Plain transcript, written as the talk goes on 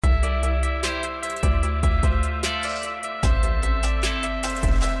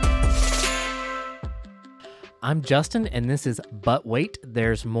I'm Justin, and this is But Wait,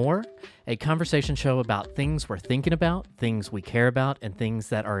 There's More, a conversation show about things we're thinking about, things we care about, and things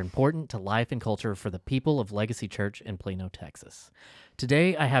that are important to life and culture for the people of Legacy Church in Plano, Texas.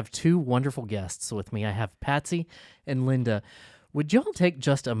 Today, I have two wonderful guests with me. I have Patsy and Linda. Would y'all take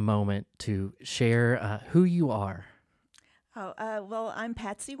just a moment to share who you are? Well, I'm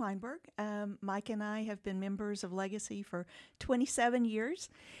Patsy Weinberg. Mike and I have been members of Legacy for 27 years,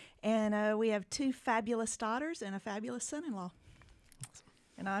 and we have two fabulous daughters and a fabulous son-in-law.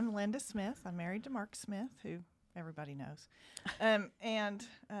 And I'm Linda Smith. I'm married to Mark Smith, who everybody knows. And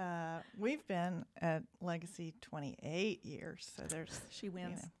we've been at Legacy 28 years, so there's... She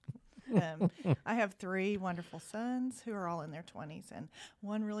wins. I have three wonderful sons who are all in their 20s, and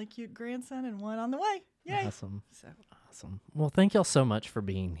one really cute grandson and one on the way. Yay! Awesome. So. Awesome. Well, thank y'all so much for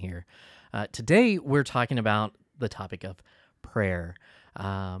being here. Today, we're talking about the topic of prayer.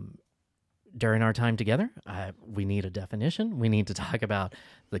 During our time together, we need a definition. We need to talk about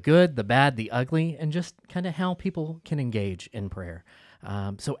the good, the bad, the ugly, and just kind of how people can engage in prayer.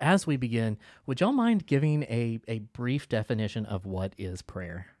 So as we begin, would y'all mind giving a brief definition of what is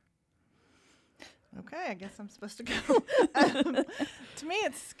prayer? Okay, I guess I'm supposed to go. To me,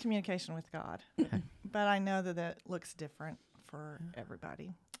 it's communication with God, but I know that it looks different for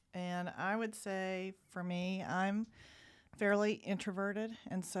everybody. And I would say, for me, I'm fairly introverted,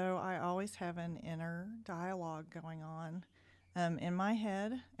 and so I always have an inner dialogue going on in my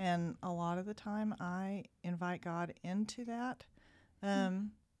head, and a lot of the time I invite God into that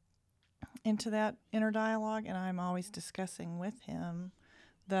inner dialogue, and I'm always discussing with Him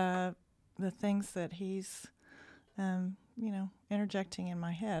the things that He's interjecting in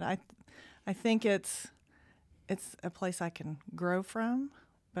my head. I think it's a place I can grow from,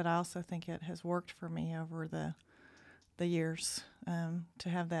 but I also think it has worked for me over the years to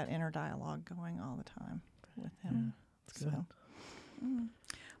have that inner dialogue going all the time with Him. That's good.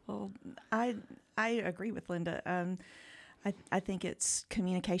 Well, I agree with Linda. I think it's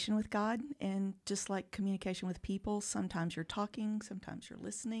communication with God, and just like communication with people, sometimes you're talking, sometimes you're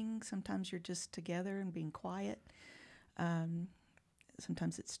listening, sometimes you're just together and being quiet.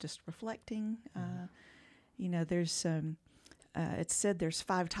 Sometimes it's just reflecting. There's it's said there's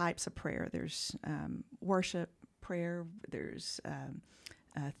 5 types of prayer. There's worship prayer, there's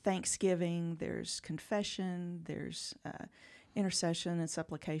thanksgiving, there's confession, there's intercession and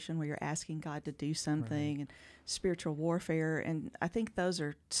supplication where you're asking God to do something, and spiritual warfare. And I think those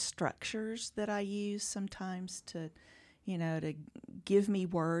are structures that I use sometimes to give me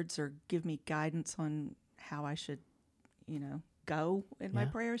words or give me guidance on how I should, go in my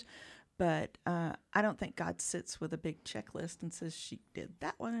prayers. But I don't think God sits with a big checklist and says she did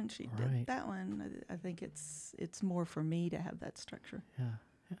that one and she did that one. I think it's more for me to have that structure.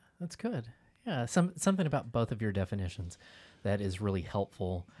 Yeah, that's good. Yeah, something about both of your definitions that is really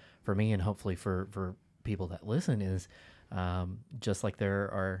helpful for me, and hopefully for people that listen, is just like there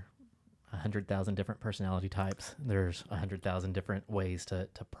are 100,000 different personality types, there's 100,000 different ways to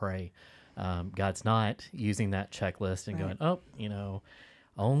pray. God's not using that checklist and going,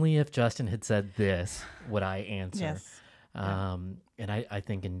 only if Justin had said this would I answer. Yes. And I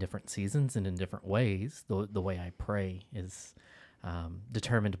think in different seasons and in different ways, the way I pray is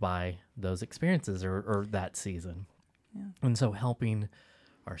determined by those experiences or that season. Yeah. And so helping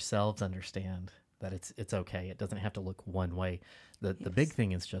ourselves understand that it's okay. It doesn't have to look one way. The big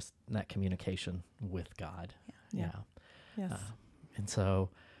thing is just that communication with God. Yeah. Yes. And so,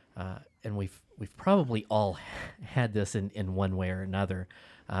 and we've probably all had this in one way or another.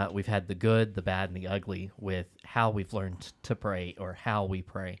 We've had the good, the bad, and the ugly with how we've learned to pray or how we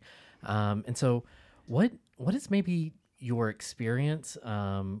pray. And so what is maybe your experience,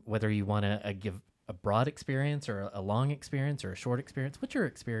 whether you want to give a broad experience or a long experience or a short experience? What's your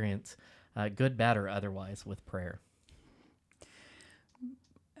experience, good, bad, or otherwise, with prayer?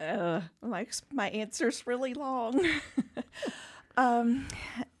 My answer's really long.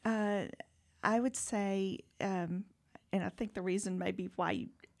 I would say, and I think the reason maybe why you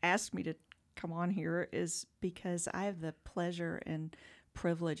asked me to come on here is because I have the pleasure and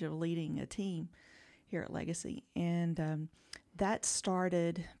privilege of leading a team here at Legacy. And that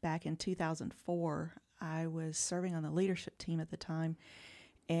started back in 2004. I was serving on the leadership team at the time,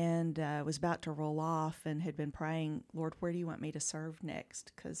 and was about to roll off and had been praying, Lord, where do you want me to serve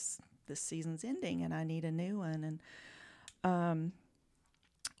next? Because this season's ending and I need a new one. And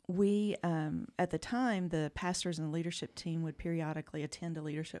we, at the time, the pastors and the leadership team would periodically attend a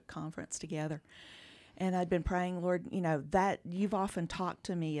leadership conference together. And I'd been praying, Lord, that you've often talked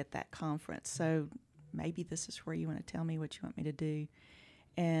to me at that conference, so maybe this is where you want to tell me what you want me to do.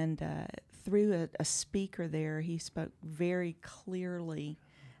 And through a speaker there, he spoke very clearly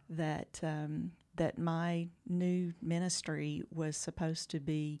that that my new ministry was supposed to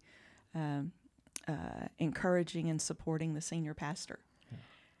be encouraging and supporting the senior pastor.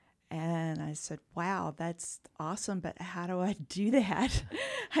 And I said, wow, that's awesome, but how do I do that?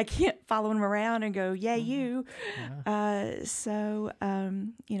 I can't follow him around and go, yeah, you. So,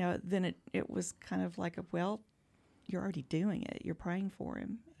 then it was kind of like, well, you're already doing it. You're praying for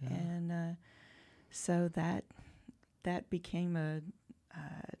him. Yeah. And so that became a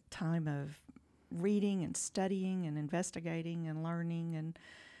time of reading and studying and investigating and learning. And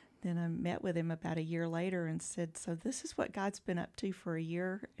then I met with him about a year later and said, so this is what God's been up to for a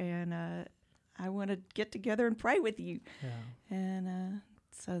year, and I want to get together and pray with you. Yeah. And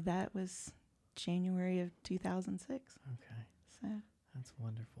so that was January of 2006. Okay. So that's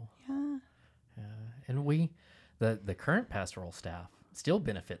wonderful. Yeah. Yeah. And the current pastoral staff still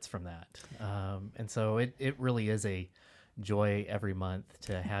benefits from that. And so it really is a joy every month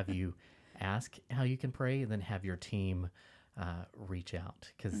to have you ask how you can pray and then have your team reach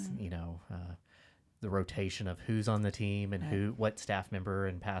out, because the rotation of who's on the team and what staff member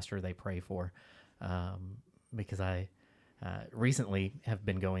and pastor they pray for, because I recently have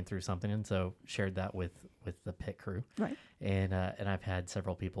been going through something, and so shared that with the pit crew, right? And I've had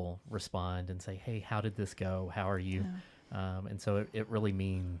several people respond and say, hey, how did this go, how are you? And so it really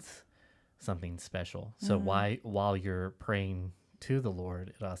means something special. So while you're praying to the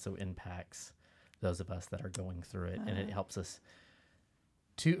Lord, it also impacts those of us that are going through it. And it helps us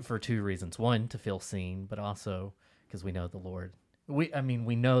for two reasons. One, to feel seen, but also because we know the Lord. We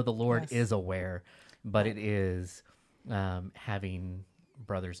know the Lord Yes. is aware, but it is having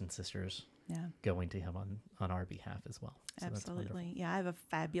brothers and sisters going to him on our behalf as well. So absolutely. Yeah, I have a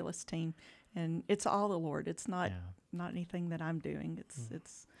fabulous team, and it's all the Lord. It's not anything that I'm doing.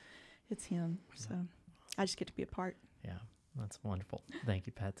 It's him. So I just get to be a part. Yeah, that's wonderful. Thank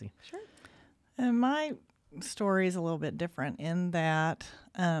you, Patsy. Sure. And my story is a little bit different in that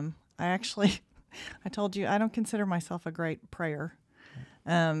I told you I don't consider myself a great prayer,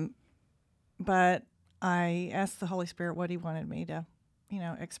 but I asked the Holy Spirit what he wanted me to,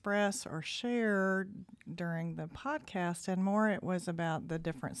 express or share during the podcast, and more it was about the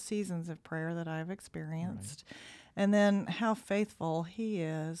different seasons of prayer that I've experienced, and then how faithful he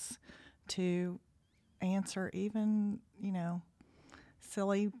is to answer even,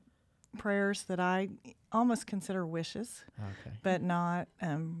 silly prayers that I almost consider wishes, but not,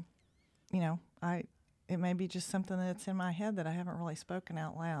 it may be just something that's in my head that I haven't really spoken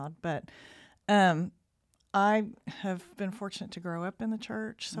out loud. But I have been fortunate to grow up in the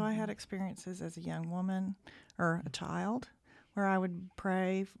church, so I had experiences as a young woman or a child where I would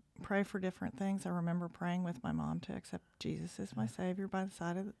pray for different things. I remember praying with my mom to accept Jesus as my Savior by the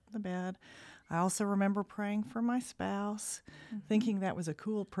side of the bed. I also remember praying for my spouse, thinking that was a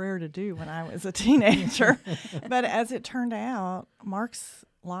cool prayer to do when I was a teenager. But as it turned out, Mark's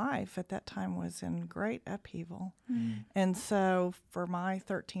life at that time was in great upheaval. And so for my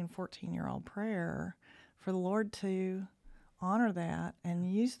 13, 14-year-old prayer, for the Lord to honor that and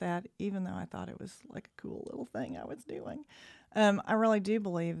use that, even though I thought it was like a cool little thing I was doing, I really do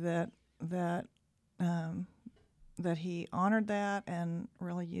believe that he honored that and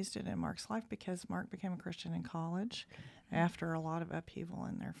really used it in Mark's life, because Mark became a Christian in college after a lot of upheaval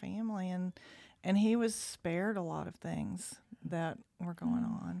in their family, and he was spared a lot of things that were going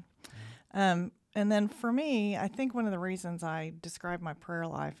on. And then for me, I think one of the reasons I describe my prayer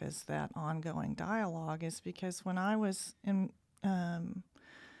life as that ongoing dialogue is because when I was in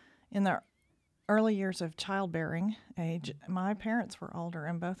the early years of childbearing age, my parents were older,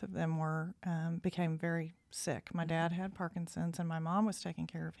 and both of them became very sick. My dad had Parkinson's, and my mom was taking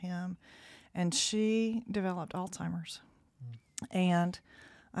care of him, and she developed Alzheimer's. And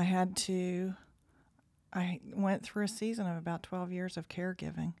I went through a season of about 12 years of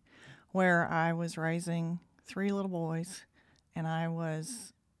caregiving, where I was raising 3 little boys, and I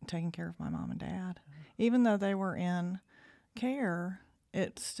was taking care of my mom and dad. Even though they were in care,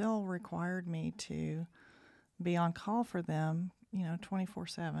 it still required me to be on call for them,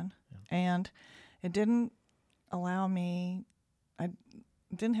 24/7. And it didn't allow me, I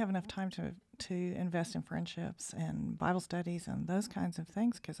didn't have enough time to invest in friendships and Bible studies and those kinds of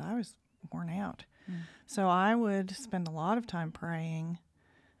things, because I was worn out. So I would spend a lot of time praying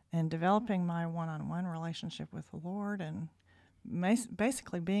and developing my one-on-one relationship with the Lord, and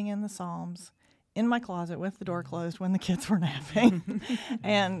basically being in the Psalms in my closet with the door closed when the kids were napping,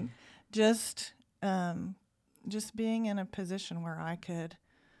 and just being in a position where I could,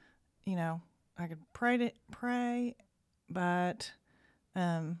 I could pray, but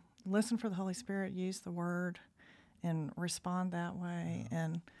listen for the Holy Spirit, use the Word, and respond that way,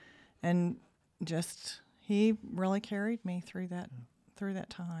 and just He really carried me through that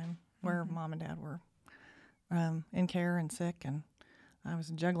time where Mom and Dad were in care and sick, and I was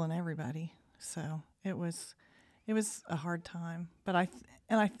juggling everybody. So it was a hard time. But I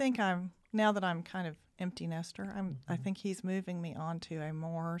think now that I'm kind of empty nester, I think He's moving me onto a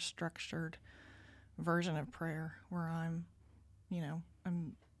more structured version of prayer where I'm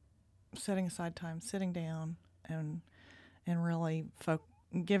setting aside time, sitting down, and really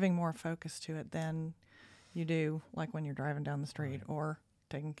giving more focus to it than you do like when you're driving down the street or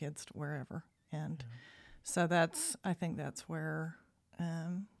taking kids to wherever. And so I think that's where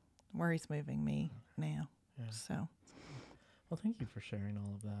He's moving me now. Yeah. So, Well, thank you for sharing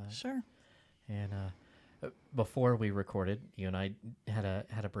all of that. sure. And before we recorded, you and I had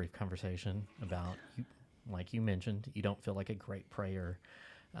a brief conversation about, like you mentioned, you don't feel like a great prayer,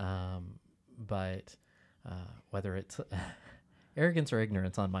 but whether it's arrogance or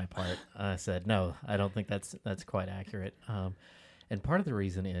ignorance on my part, I said no. I don't think that's quite accurate. And part of the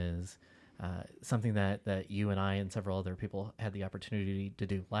reason is something that you and I and several other people had the opportunity to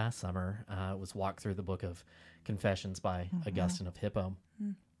do last summer was walk through the book of Confessions by Augustine of Hippo.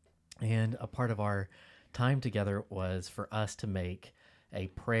 And a part of our time together was for us to make a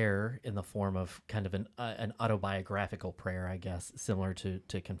prayer in the form of kind of an autobiographical prayer, I guess, similar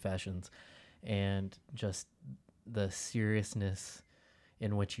to Confessions, and just the seriousness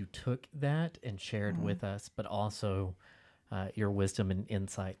in which you took that and shared with us, but also your wisdom and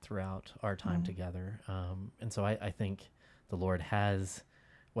insight throughout our time together. And so I think the Lord has,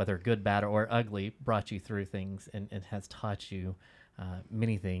 whether good, bad, or ugly, brought you through things and has taught you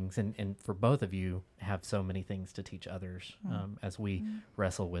many things. And for both of you, have so many things to teach others as we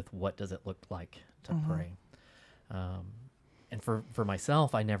wrestle with what does it look like to pray. And for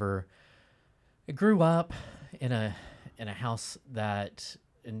myself, I grew up in a house that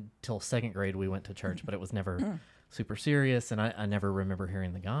until second grade we went to church, but it was never super serious, and I never remember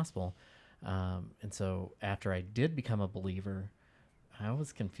hearing the gospel. And so after I did become a believer, I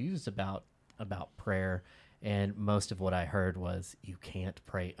was confused about prayer, and most of what I heard was, you can't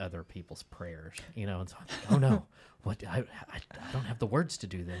pray other people's prayers, and so I'm like, oh no, what? I don't have the words to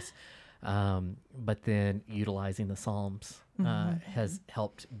do this. But then utilizing the Psalms has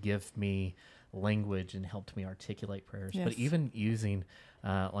helped give me language and helped me articulate prayers. Yes. But even using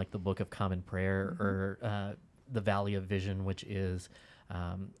like the Book of Common Prayer or the Valley of Vision, which is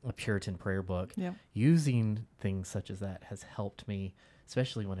a Puritan prayer book, using things such as that has helped me,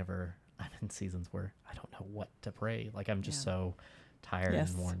 especially whenever I'm in seasons where I don't know what to pray. Like I'm just so tired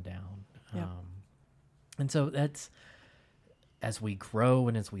and worn down. And so that's, as we grow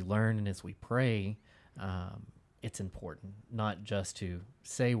and as we learn and as we pray, it's important not just to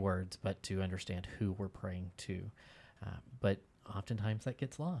say words, but to understand who we're praying to. But oftentimes that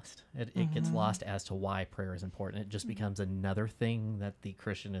gets lost. It gets lost as to why prayer is important. It just becomes another thing that the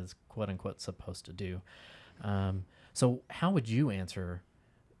Christian is, quote unquote, supposed to do. So how would you answer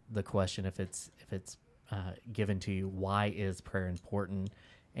the question if it's given to you? Why is prayer important?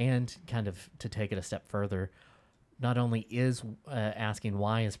 And kind of to take it a step further, not only is asking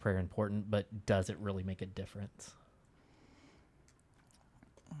why is prayer important, but does it really make a difference?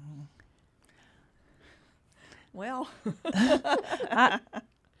 Well,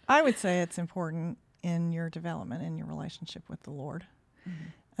 I would say it's important in your development, in your relationship with the Lord.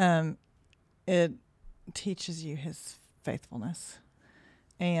 It teaches you His faithfulness,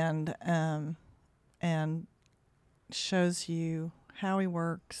 and shows you how He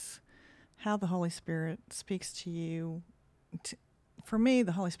works, how the Holy Spirit speaks to you. For me,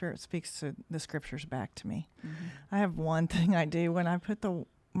 the Holy Spirit speaks to the Scriptures back to me. I have one thing I do when I put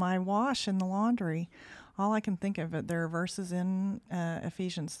my wash in the laundry. All I can think of there are verses in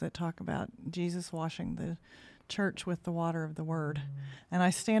Ephesians that talk about Jesus washing the church with the water of the Word. And I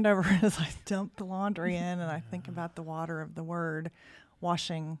stand over as I dump the laundry in, and I think about the water of the Word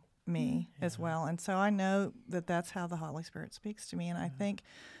washing me as well. And so I know that that's how the Holy Spirit speaks to me. And I think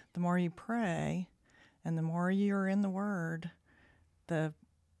the more you pray and the more you're in the Word, the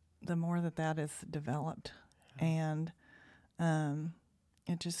more that is developed. And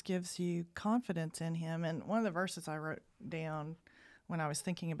it just gives you confidence in Him. And one of the verses I wrote down when I was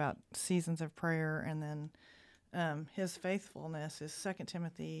thinking about seasons of prayer and then His faithfulness is 2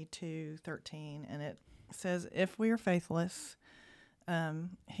 Timothy 2:13. And it says, if we are faithless,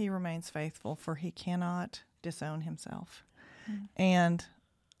 He remains faithful, for He cannot disown Himself. And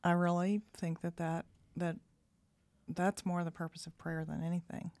I really think that's more the purpose of prayer than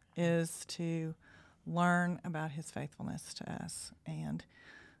anything, is to learn about his faithfulness to us, and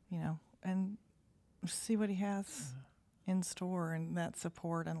and see what he has in store, and that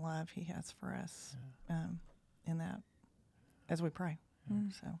support and love he has for us in that as we pray.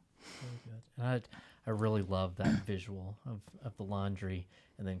 So Really good. And I really love that visual of the laundry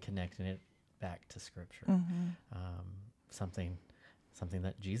and then connecting it back to Scripture. Something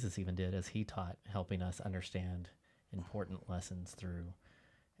that Jesus even did as he taught, helping us understand important lessons through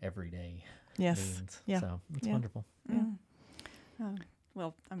everyday means. Yeah. So it's Yeah. wonderful.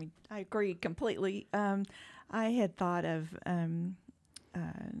 Well, I mean, I agree completely. I had thought of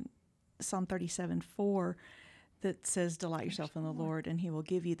Psalm 37:4 that says, "Delight yourself in the Lord, and He will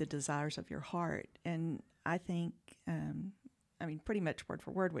give you the desires of your heart." And I think, I mean, pretty much word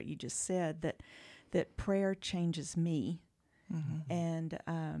for word what you just said, that prayer changes me, and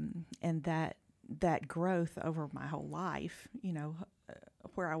that growth over my whole life.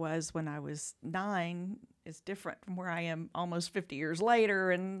 Where I was when I was 9 is different from where I am almost 50 years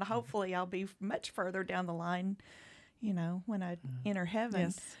later, and hopefully I'll be much further down the line, when I enter heaven.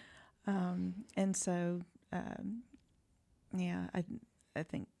 Yes. And so, I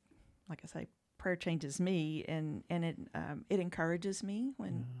think, like I say, prayer changes me, and it encourages me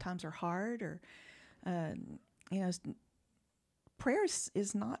when times are hard, or prayer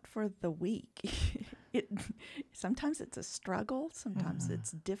is not for the weak. Sometimes it's a struggle. Sometimes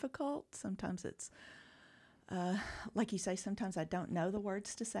it's difficult. Sometimes it's, like you say, sometimes I don't know the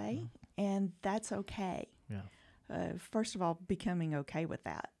words to say, and that's okay. Yeah. First of all, becoming okay with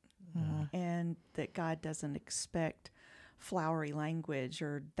that, and that God doesn't expect flowery language,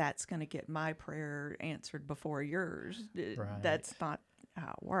 or that's going to get my prayer answered before yours. Right. That's not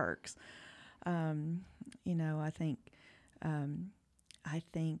how it works. I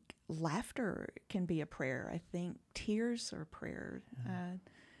think laughter can be a prayer. I think tears are a prayer.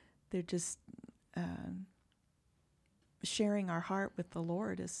 They're just sharing our heart with the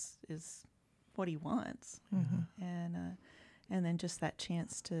Lord is what He wants, and then just that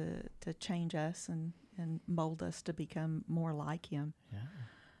chance to change us and mold us to become more like Him. Yeah.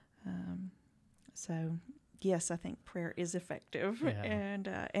 So yes, I think prayer is effective, and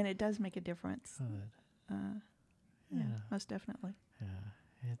it does make a difference. Good. Yeah, most definitely.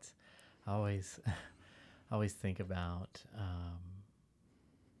 Yeah. It's always think about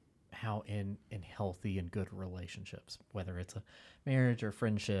how in healthy and good relationships, whether it's a marriage or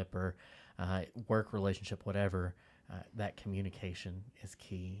friendship or work relationship, whatever, that communication is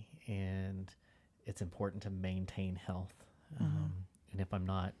key, and it's important to maintain health. And if I'm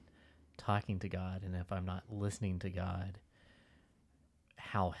not talking to God, and if I'm not listening to God,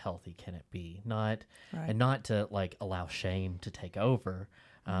 how healthy can it be? Not to like allow shame to take over,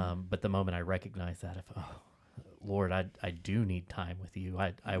 but the moment I recognize that, if Lord, I do need time with you.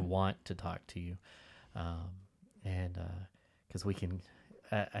 I want to talk to you, and because we can.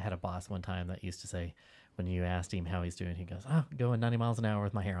 I had a boss one time that used to say, when you asked him how he's doing, he goes, "Oh, going 90 miles an hour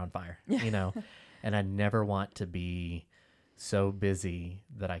with my hair on fire," And I never want to be so busy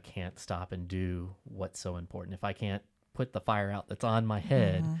that I can't stop and do what's so important. If I can't put the fire out that's on my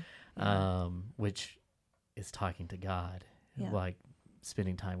head, which is talking to God, like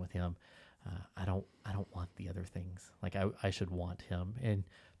spending time with Him, I don't want the other things. Like I should want Him, and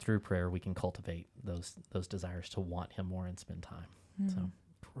through prayer we can cultivate those desires to want Him more and spend time. So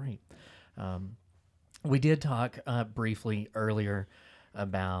great. We did talk briefly earlier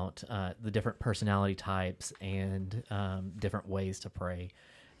about the different personality types and different ways to pray,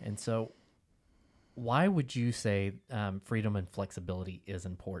 and so why would you say freedom and flexibility is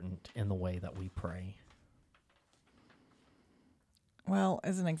important in the way that we pray? Well,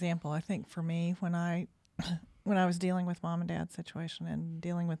 as an example, I think for me, when I was dealing with mom and dad's situation and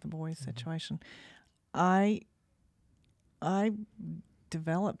dealing with the boys' situation, I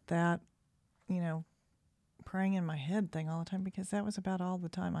developed that, praying in my head thing all the time, because that was about all the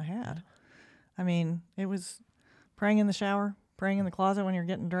time I had. I mean, it was praying in the shower, praying in the closet when you're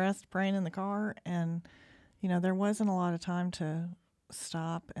getting dressed, praying in the car, and there wasn't a lot of time to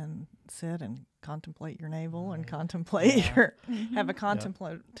stop and sit and contemplate your navel and contemplate your have a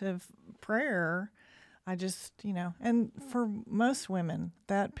contemplative prayer. I just, and for most women,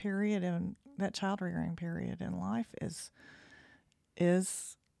 that period in that child rearing period in life is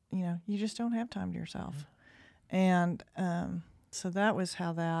you just don't have time to yourself. And so that was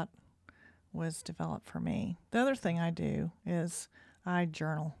how that was developed for me. The other thing I do is I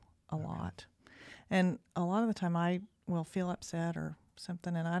journal a lot. And a lot of the time I will feel upset or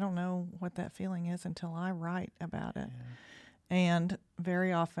something, and I don't know what that feeling is until I write about it. And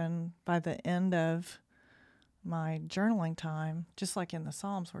very often by the end of my journaling time, just like in the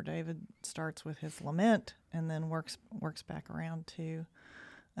Psalms where David starts with his lament and then works back around to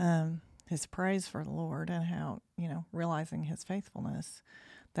his praise for the Lord and how, realizing his faithfulness.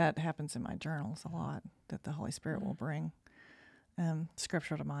 That happens in my journals a lot, that the Holy Spirit will bring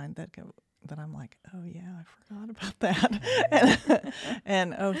scripture to mind that I'm like, oh yeah, I forgot about that.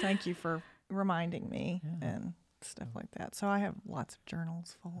 and oh, thank you for reminding me and stuff like that. So I have lots of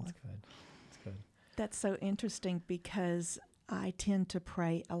journals full That's good. That's good. That's so interesting because I tend to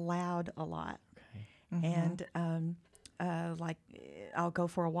pray aloud a lot. Okay. And like I'll go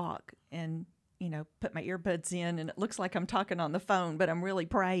for a walk and put my earbuds in, and it looks like I'm talking on the phone, but I'm really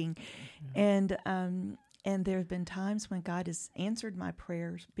praying. And there have been times when God has answered my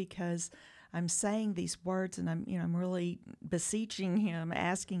prayers because I'm saying these words and I'm really beseeching Him,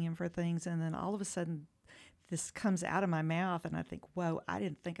 asking Him for things, and then all of a sudden this comes out of my mouth, and I think, whoa, I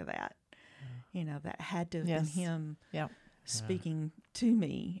didn't think of that. That had to have been Him speaking to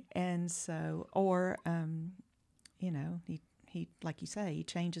me. And so, or, he, like you say, He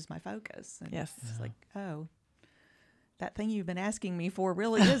changes my focus. And it's like, oh, that thing you've been asking me for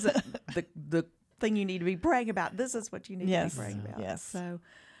really isn't the thing you need to be praying about. This is what you need to be praying about. Yes. So,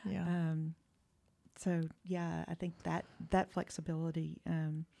 I think that flexibility,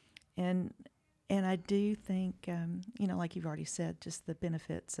 and I do think, like you've already said, just the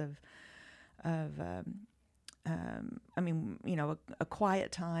benefits of a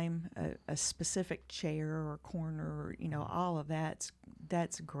quiet time, a specific chair or corner, all of that's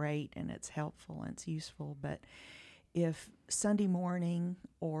great and it's helpful and it's useful. But if Sunday morning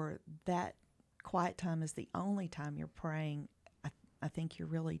or that quiet time is the only time you're praying, I think you're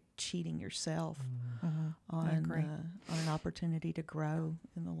really cheating yourself on an opportunity to grow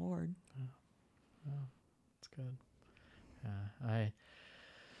in the Lord. That's good.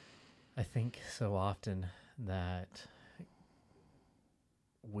 I think so often that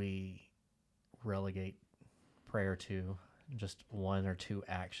we relegate prayer to just one or two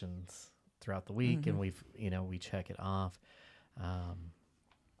actions throughout the week, and we check it off.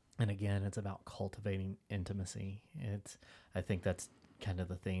 And again, it's about cultivating intimacy. I think that's kind of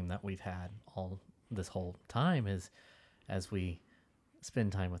the theme that we've had all this whole time is as we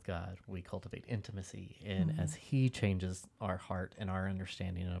spend time with God, we cultivate intimacy. And as He changes our heart and our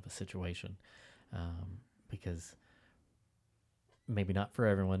understanding of a situation, because maybe not for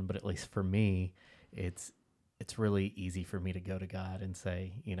everyone, but at least for me, it's really easy for me to go to God and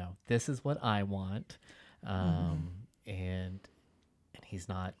say, this is what I want. And He's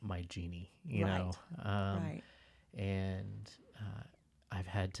not my genie, you know? Right. And I've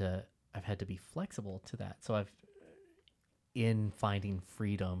had to be flexible to that. So in finding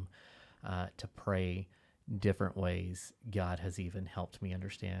freedom to pray different ways, God has even helped me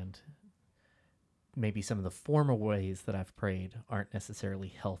understand maybe some of the former ways that I've prayed aren't necessarily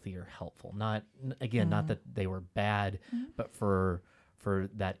healthy or helpful. Not that they were bad, but for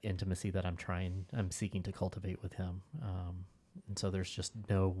that intimacy that I'm seeking to cultivate with Him. And so there's just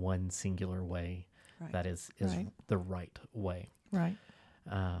no one singular way that is the right way. Right.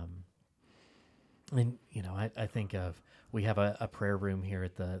 And, I think we have a prayer room here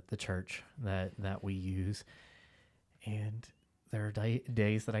at the church that we use. And there are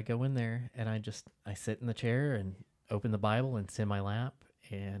days that I go in there and I sit in the chair and open the Bible and sit in my lap.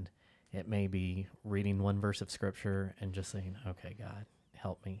 And it may be reading one verse of scripture and just saying, okay, God,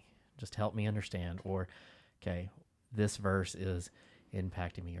 help me. Just help me understand. Or, okay, this verse is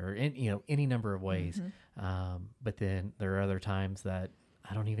impacting me, or any number of ways. But then there are other times that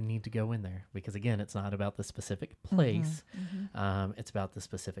I don't even need to go in there because, again, it's not about the specific place. It's about the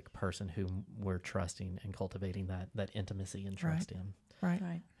specific person whom we're trusting and cultivating that intimacy and trust in.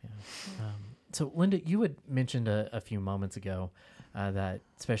 Right. Yeah. So, Linda, you had mentioned a few moments ago that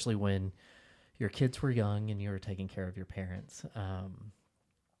especially when your kids were young and you were taking care of your parents,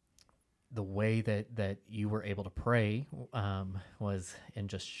 the way that you were able to pray was in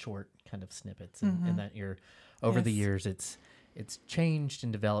just short kind of snippets, and that you're over the years it's changed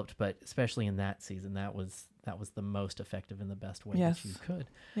and developed, but especially in that season, that was the most effective and the best way that you could.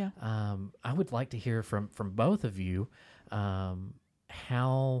 Yeah. I would like to hear from both of you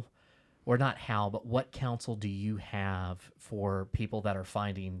how, or not how, but what counsel do you have for people that are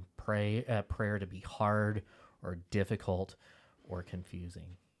finding prayer to be hard or difficult or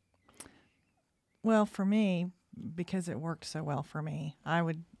confusing? Well, for me, because it worked so well for me, I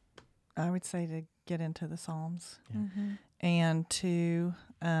would say to get into the Psalms and to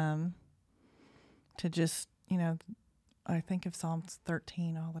just, I think of Psalms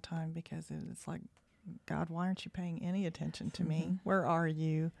 13 all the time because it's like, God, why aren't you paying any attention to me? Where are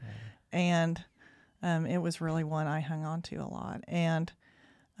you? And it was really one I hung on to a lot. And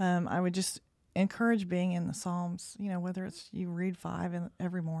I would just encourage being in the Psalms, whether it's you read 5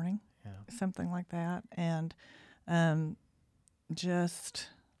 every morning, something like that, and just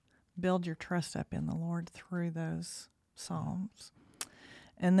build your trust up in the Lord through those Psalms.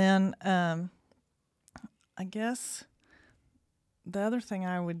 And then I guess the other thing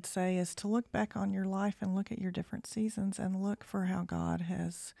I would say is to look back on your life and look at your different seasons and look for how God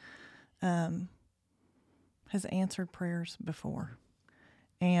has answered prayers before,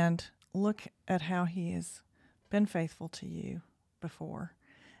 and look at how He has been faithful to you before.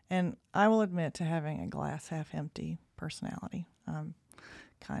 And I will admit to having a glass half empty personality. I'm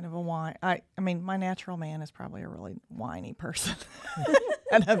kind of a whine. I mean, my natural man is probably a really whiny person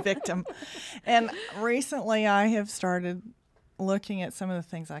and a victim. And recently I have started looking at some of the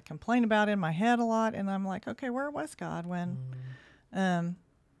things I complain about in my head a lot, and I'm like, okay, where was God when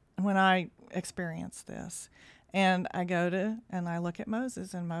I experienced this? And I go to and I look at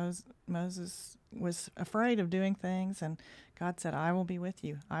Moses, and Moses was afraid of doing things, and God said, I will be with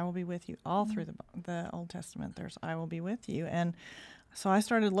you. I will be with you. All through the Old Testament, there's I will be with you. And so I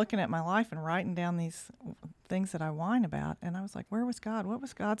started looking at my life and writing down these things that I whine about, and I was like, where was God? What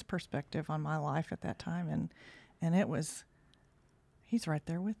was God's perspective on my life at that time? And it was, He's right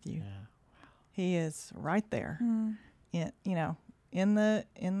there with you. Yeah. He is right there. In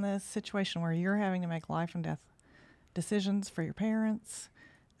the situation where you're having to make life and death decisions for your parents,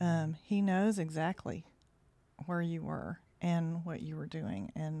 He knows exactly where you were and what you were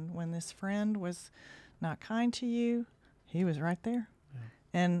doing. And when this friend was not kind to you, He was right there. Yeah.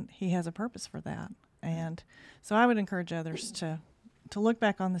 And He has a purpose for that. And so I would encourage others to look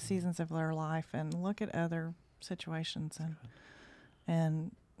back on the seasons of their life and look at other situations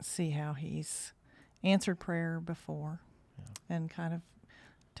and see how He's answered prayer before, and kind of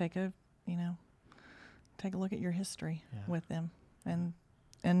take a look at your history with them,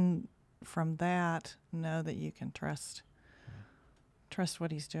 and from that know that you can trust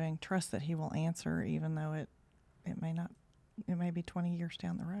what He's doing, trust that He will answer, even though it may be 20 years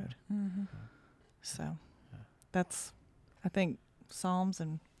down the road. Mm-hmm. So that's, I think, Psalms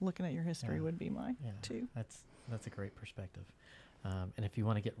and looking at your history would be my two. That's a great perspective. And if you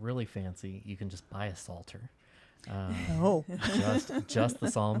want to get really fancy, you can just buy a Psalter. Just the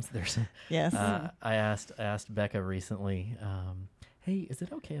Psalms. There's yes. I asked Becca recently, hey, is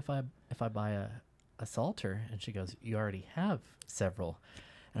it okay if I buy a Psalter? And she goes, you already have several.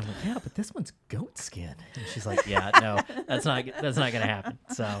 And I'm like, yeah, but this one's goat skin. And she's like, yeah, no, that's not gonna happen.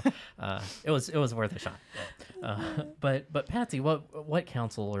 So it was worth a shot. But Patsy, what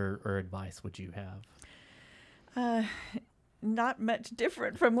counsel or advice would you have? Not much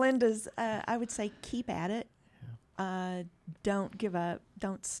different from Linda's. I would say keep at it. Don't give up.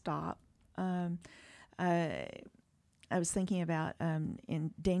 Don't stop. I was thinking about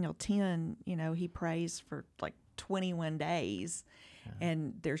in Daniel 10, he prays for like 21 days,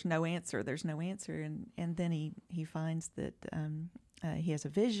 and there's no answer. And then he finds that he has a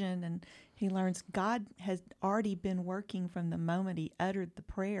vision, and he learns God has already been working from the moment he uttered the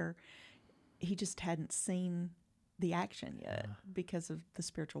prayer. He just hadn't seen the action yet because of the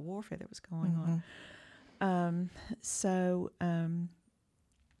spiritual warfare that was going on. Sometimes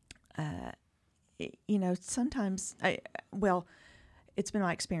it's been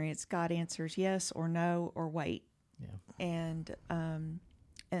my experience. God answers yes or no or wait. Yeah. And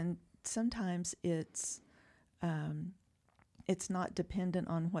sometimes it's not dependent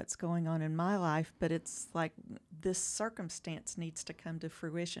on what's going on in my life, but it's like this circumstance needs to come to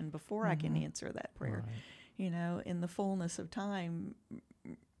fruition before I can answer that prayer. Right. In the fullness of time,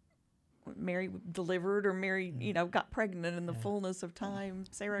 Mary delivered, or Mary, got pregnant. In the fullness of time,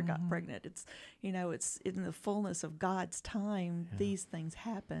 Sarah got pregnant. It's in the fullness of God's time, these things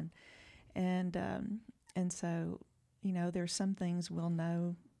happen. And so, there's some things we'll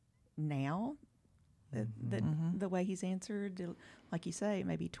know now that the way He's answered, like you say,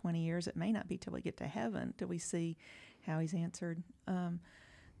 maybe 20 years. It may not be till we get to heaven till we see how He's answered.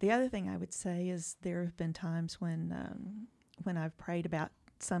 The other thing I would say is there have been times when I've prayed about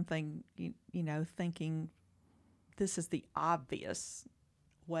something, thinking this is the obvious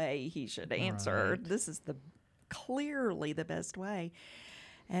way He should answer. Right. This is clearly the best way.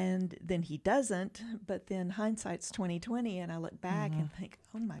 And then He doesn't, but then hindsight's 20/20, and I look back and think,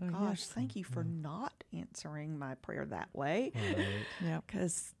 oh my gosh, yes. Thank you for not answering my prayer that way. Right. Yeah.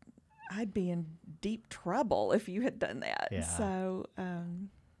 Because I'd be in deep trouble if you had done that. Yeah. So,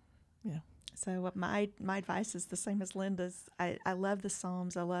 So my advice is the same as Linda's. I love the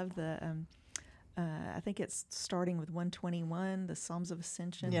Psalms. I love the, I think it's starting with 121, the Psalms of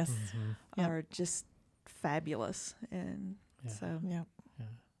Ascension. Yes. Are just fabulous. And Yeah. so, Yeah. Yeah.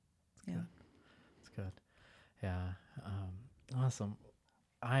 yeah. It's good. Yeah. Awesome.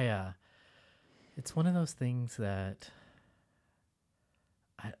 It's one of those things that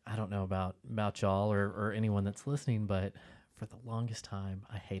I don't know about y'all or anyone that's listening, but for the longest time,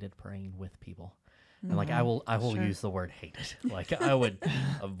 I hated praying with people. And like, I will Sure. use the word hated. Like, I would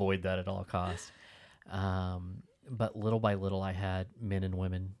avoid that at all costs. But little by little, I had men and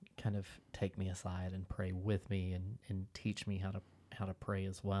women kind of take me aside and pray with me and teach me how to pray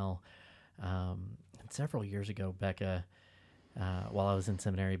as well. And several years ago, Becca, while I was in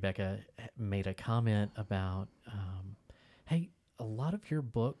seminary, Becca made a comment about, hey, a lot of your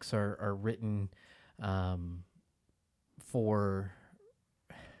books are written for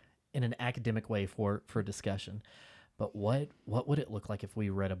in an academic way for discussion. But what would it look like if we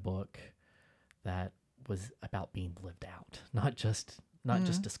read a book that was about being lived out, not just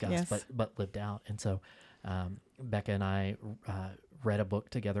discussed, yes. but lived out? And so Becca and I read a book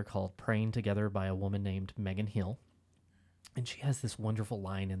together called Praying Together by a woman named Megan Hill. And she has this wonderful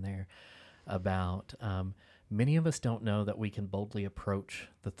line in there about many of us don't know that we can boldly approach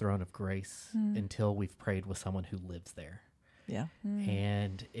the throne of grace until we've prayed with someone who lives there. Yeah.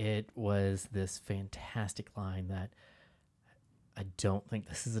 And it was this fantastic line that I don't think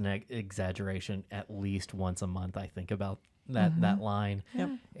this is an exaggeration. At least once a month, I think about that line. Yep.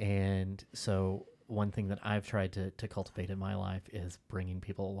 And so one thing that I've tried to cultivate in my life is bringing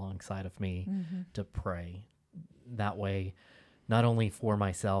people alongside of me to pray. That way, not only for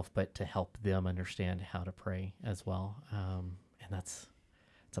myself, but to help them understand how to pray as well. And it's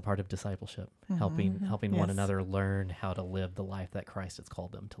a part of discipleship, helping one Yes. another learn how to live the life that Christ has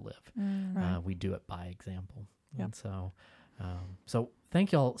called them to live. Right. We do it by example. Yep. And so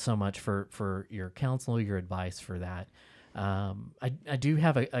thank y'all so much for your counsel, your advice for that. I do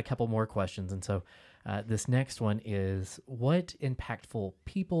have a couple more questions. And so this next one is, what impactful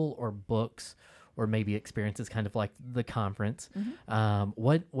people or books or maybe experiences, kind of like the conference,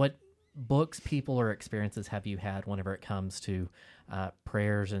 what books, people, or experiences have you had whenever it comes to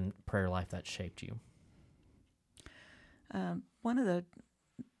prayers and prayer life that shaped you? One of the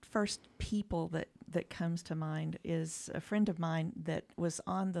first people that comes to mind is a friend of mine that was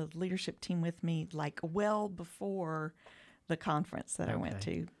on the leadership team with me, like well before the conference that I went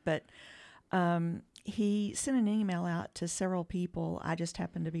Okay. to. But he sent an email out to several people. I just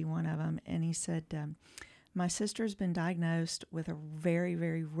happened to be one of them. And he said, my sister's been diagnosed with a very,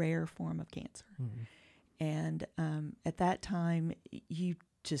 very rare form of cancer. And at that time, you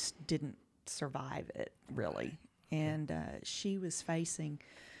just didn't survive it, really. And she was facing,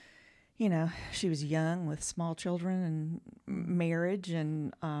 she was young with small children and marriage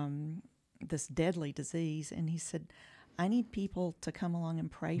and this deadly disease. And he said, I need people to come along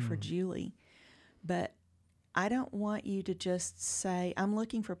and pray for Julie. But I don't want you to just say, I'm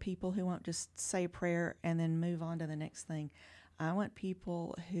looking for people who won't just say a prayer and then move on to the next thing. I want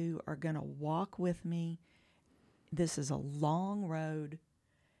people who are going to walk with me. This is a long road.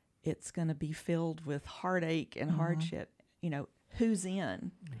 It's going to be filled with heartache and hardship. Who's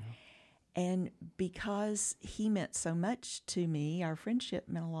in? And because he meant so much to me, our friendship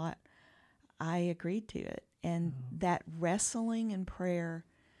meant a lot, I agreed to it. And that wrestling in prayer,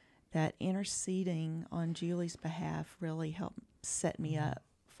 that interceding on Julie's behalf really helped set me up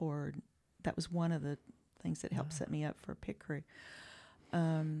for, that was one of the things that helped set me up for Pit Crew.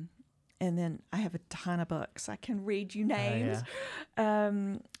 And then I have a ton of books. I can read you names.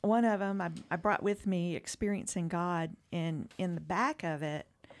 One of them I brought with me, Experiencing God, and in the back of it,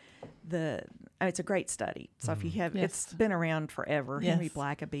 it's a great study. So if you have, it's been around forever, Henry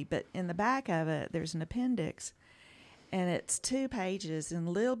Blackaby. But in the back of it, there's an appendix, and it's 2 pages in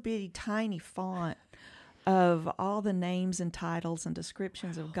little bitty tiny font of all the names and titles and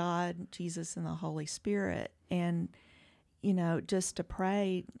descriptions of God, Jesus, and the Holy Spirit. And just to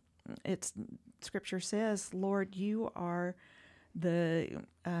pray. It's Scripture says, Lord, you are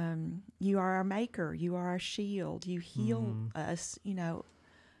you are our maker, you are our shield, you heal us.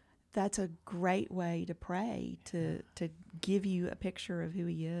 That's a great way to pray, to give you a picture of who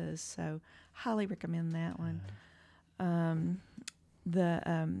He is. So, highly recommend that one.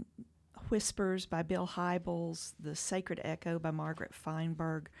 The Whispers by Bill Hybels, The Sacred Echo by Margaret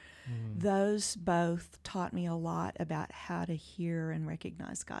Feinberg. Those both taught me a lot about how to hear and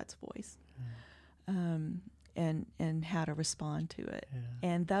recognize God's voice, and how to respond to it.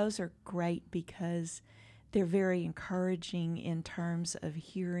 And those are great because they're very encouraging in terms of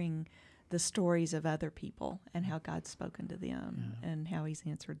hearing the stories of other people and how God's spoken to them and how He's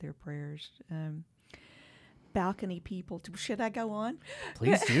answered their prayers. Balcony People. Should I go on?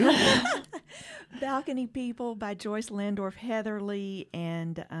 Please do. Balcony People by Joyce Landorf Heatherly,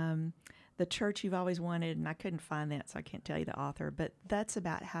 and The Church You've Always Wanted, and I couldn't find that, so I can't tell you the author, but that's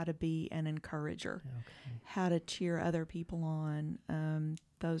about how to be an encourager, how to cheer other people on.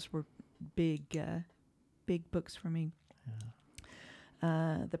 Those were big books for me.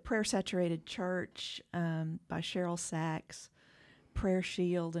 The Prayer Saturated Church by Cheryl Sachs, Prayer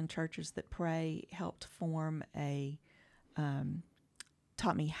Shield and Churches That Pray helped form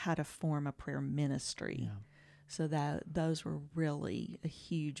taught me how to form a prayer ministry. Yeah. So those were really a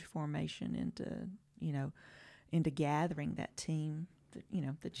huge formation into gathering that team that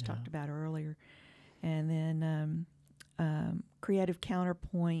you talked about earlier. And then Creative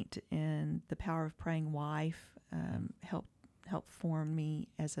Counterpoint and The Power of Praying Wife helped form me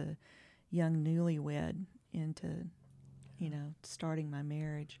as a young newlywed into starting my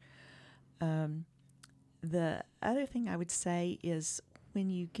marriage. The other thing I would say is when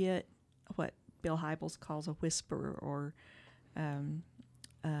you get what Bill Hybels calls a whisper, or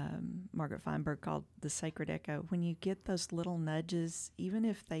Margaret Feinberg called the sacred echo, when you get those little nudges, even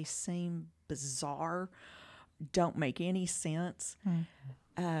if they seem bizarre, don't make any sense,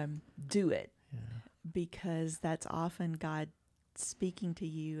 do it. Yeah. Because that's often God speaking to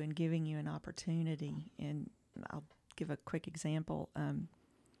you and giving you an opportunity. And I'll give a quick example.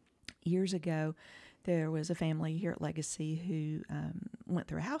 Years ago, there was a family here at Legacy who went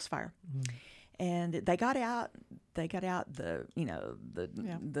through a house fire, and they got out. The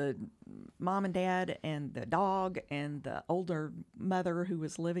mom and dad and the dog and the older mother who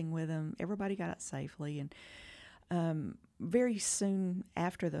was living with them. Everybody got out safely, and very soon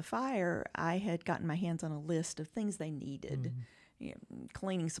after the fire, I had gotten my hands on a list of things they needed,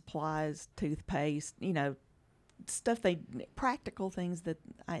 cleaning supplies, toothpaste, stuff practical things that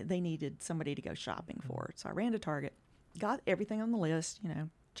they needed somebody to go shopping for. So I ran to Target, got everything on the list,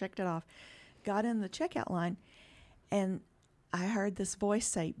 checked it off, got in the checkout line, and I heard this voice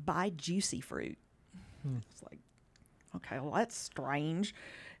say, "Buy juicy fruit." It's like, okay, well, that's strange.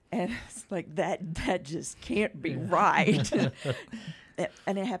 And it's like, that just can't be right.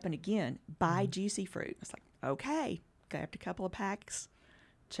 And it happened again. Buy juicy fruit. It's like, okay. Grabbed a couple of packs,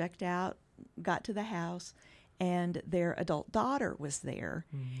 checked out, got to the house, and their adult daughter was there.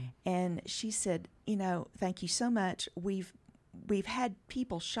 And she said, "Thank you so much. We've had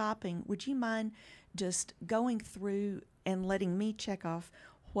people shopping. Would you mind just going through and letting me check off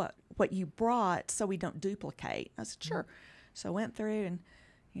what you brought so we don't duplicate?" I said, "Sure." So I went through and,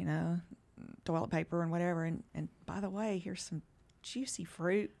 toilet paper and whatever. And by the way, here's some juicy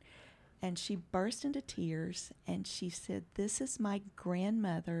fruit. And she burst into tears, and she said, "This is my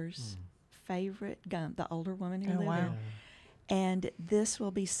grandmother's favorite gum," the older woman who lived there. "And this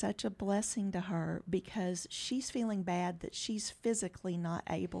will be such a blessing to her because she's feeling bad that she's physically not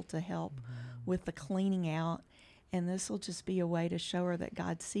able to help with the cleaning out. And this will just be a way to show her that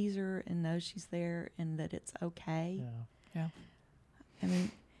God sees her and knows she's there and that it's okay." Yeah. I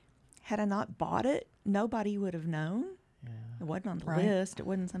mean, had I not bought it, nobody would have known. It wasn't on the list. It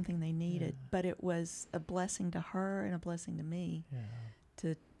wasn't something they needed, but it was a blessing to her and a blessing to me.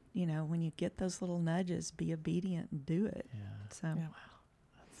 To, when you get those little nudges, be obedient and do it. So, Wow,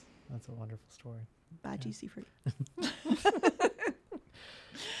 that's a wonderful story. Buy juicy fruit.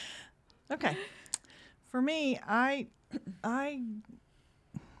 Okay. For me, I'm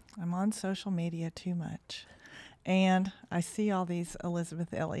on social media too much. And I see all these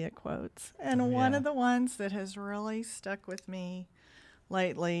Elizabeth Elliot quotes. And one of the ones that has really stuck with me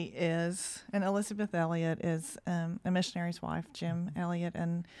lately is, and Elizabeth Elliot is a missionary's wife, Jim Elliot,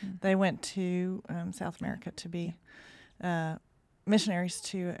 and they went to South America to be missionaries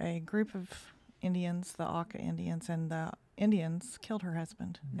to a group of Indians, the Auca Indians, and the Indians killed her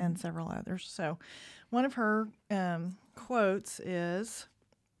husband and several others. So one of her quotes is,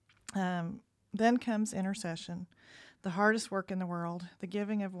 "Then comes intercession, the hardest work in the world, the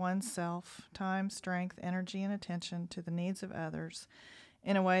giving of oneself, time, strength, energy, and attention to the needs of others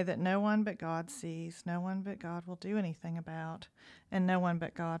in a way that no one but God sees, no one but God will do anything about, and no one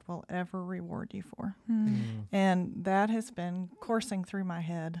but God will ever reward you for." And that has been coursing through my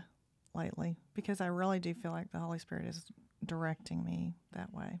head lately because I really do feel like the Holy Spirit is directing me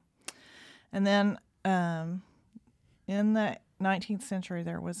that way. And then in the 19th century,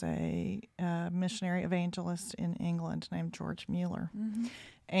 there was a missionary evangelist in England named George Mueller.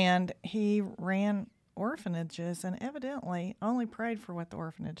 And he ran orphanages and evidently only prayed for what the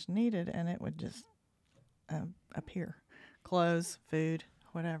orphanage needed, and it would just appear. Clothes, food,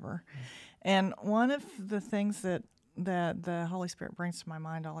 whatever. And one of the things that the Holy Spirit brings to my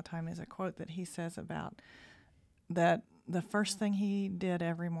mind all the time is a quote that he says about that the first thing he did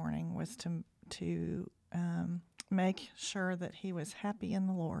every morning was to make sure that he was happy in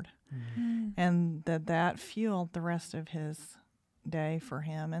the Lord, and that fueled the rest of his day for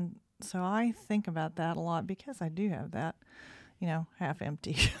him. And so I think about that a lot because I do have that, half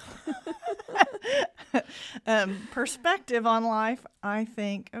empty perspective on life. I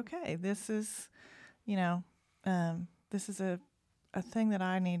think, okay, this is, this is a thing that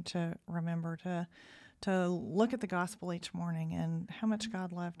I need to remember to look at the gospel each morning and how much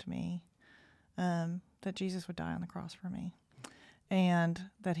God loved me, that Jesus would die on the cross for me, and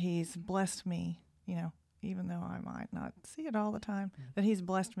that he's blessed me, even though I might not see it all the time, that he's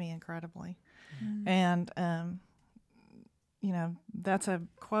blessed me incredibly. And, that's a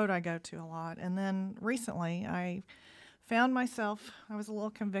quote I go to a lot. And then recently I found myself, I was a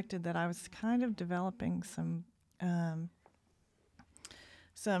little convicted that I was kind of developing some I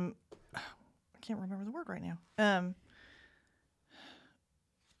can't remember the word right now,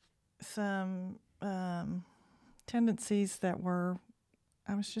 some tendencies that were,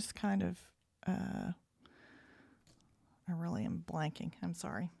 I was just kind of, I really am blanking. I'm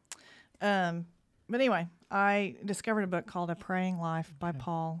sorry. But anyway, I discovered a book called A Praying Life by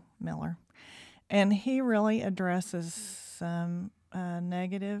Paul Miller. And he really addresses some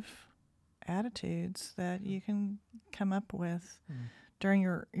negative attitudes that you can come up with during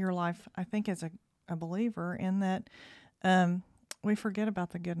your life, I think, as a believer, in that we forget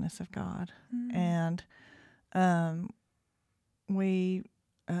about the goodness of God. And we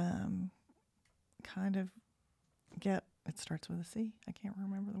kind of get, it starts with a C. I can't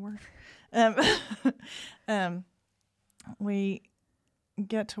remember the word. We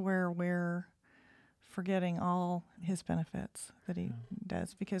get to where we're forgetting all his benefits that he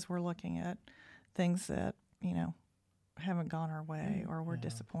does because we're looking at things that, haven't gone our way, or we're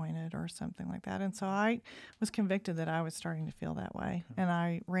disappointed or something like that. And so I was convicted that I was starting to feel that way. And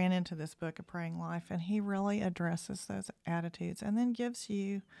I ran into this book, A Praying Life, and he really addresses those attitudes and then gives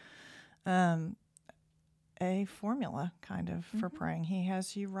you a formula kind of for praying. He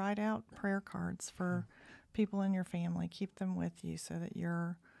has you write out prayer cards for people in your family, keep them with you so that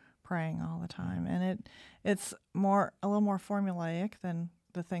you're praying all the time. And it's a little more formulaic than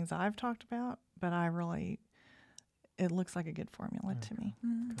the things I've talked about, but it looks like a good formula to me.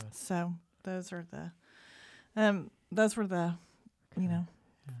 So those were the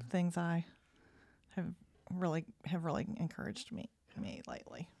things I have really encouraged me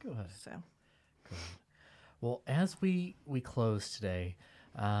lately. Good. So Good. Well, as we close today,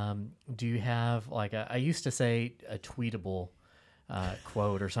 do you have I used to say a tweetable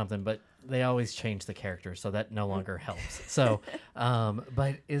quote or something, but they always change the character, so that no longer helps. So,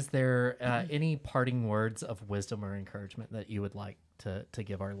 but is there any parting words of wisdom or encouragement that you would like to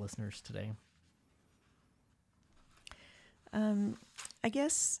give our listeners today? I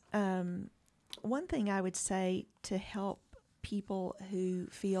guess one thing I would say to help people who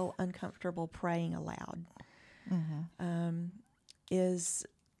feel uncomfortable praying aloud is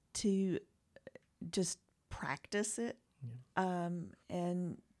to just practice it.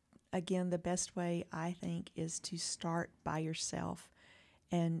 And again, the best way, I think, is to start by yourself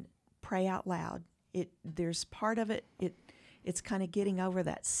and pray out loud. There's part of it, it's kind of getting over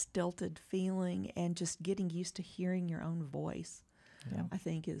that stilted feeling and just getting used to hearing your own voice, I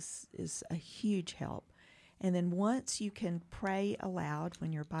think is a huge help. And then once you can pray aloud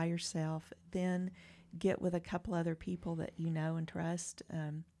when you're by yourself, then get with a couple other people that you know and trust,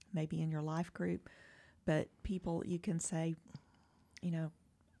 maybe in your life group, but people you can say,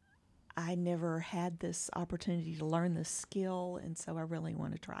 I never had this opportunity to learn this skill, and so I really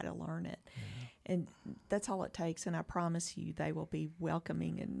want to try to learn it. And that's all it takes, and I promise you they will be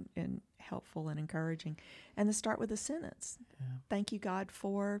welcoming and helpful and encouraging. And to start with a sentence. Thank you, God,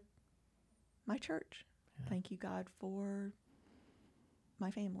 for my church. Thank you, God, for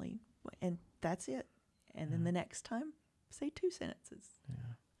my family. And that's it. And then the next time, say 2 sentences.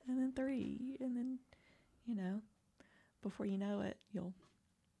 And then 3. And then, before you know it, you'll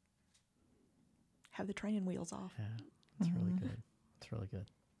have the training wheels off. Yeah, that's really good. It's really good.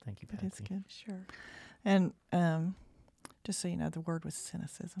 Thank you, Patsy. It's good. Sure. And just so you know, the word was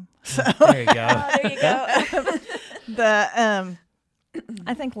cynicism. There you go.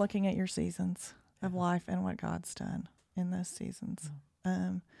 I think looking at your seasons of life and what God's done in those seasons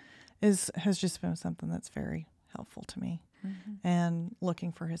has just been something that's very helpful to me, and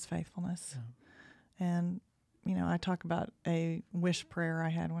looking for his faithfulness. And, I talk about a wish prayer I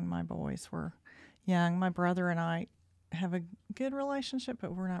had when my boys were young. My brother and I have a good relationship,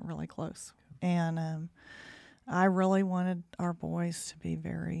 but we're not really close. And I really wanted our boys to be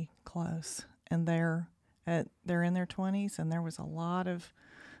very close, and they're they're in their 20s, and there was a lot of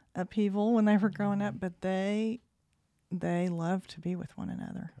upheaval when they were growing up, but they love to be with one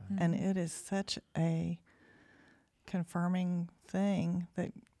another. And it is such a confirming thing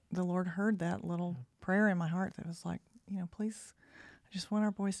that the Lord heard that little prayer in my heart that was like, please, I just want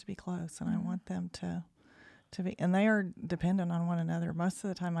our boys to be close, and I want them to be, and they are dependent on one another. Most of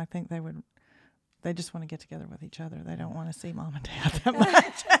the time I think they just want to get together with each other. They don't want to see mom and dad that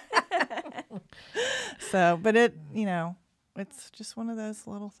much. So, but it's just one of those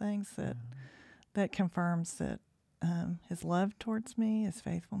little things that confirms that his love towards me, his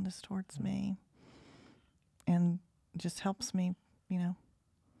faithfulness towards me, and just helps me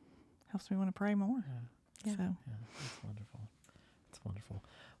want to pray more. Yeah. So. Yeah, that's wonderful. That's wonderful.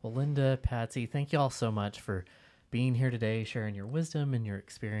 Well, Linda, Patsy, thank you all so much for being here today, sharing your wisdom and your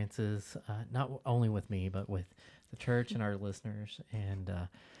experiences, not only with me, but with the church and our listeners. And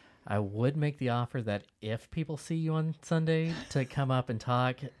I would make the offer that if people see you on Sunday to come up and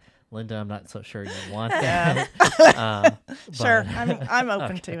talk, Linda, I'm not so sure you want that. Sure, I'm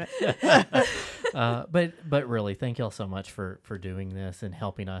open to it. But really, thank you all so much for doing this and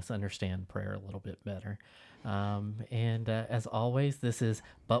helping us understand prayer a little bit better. And as always, this is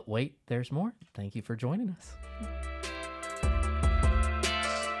But Wait, There's More. Thank you for joining us.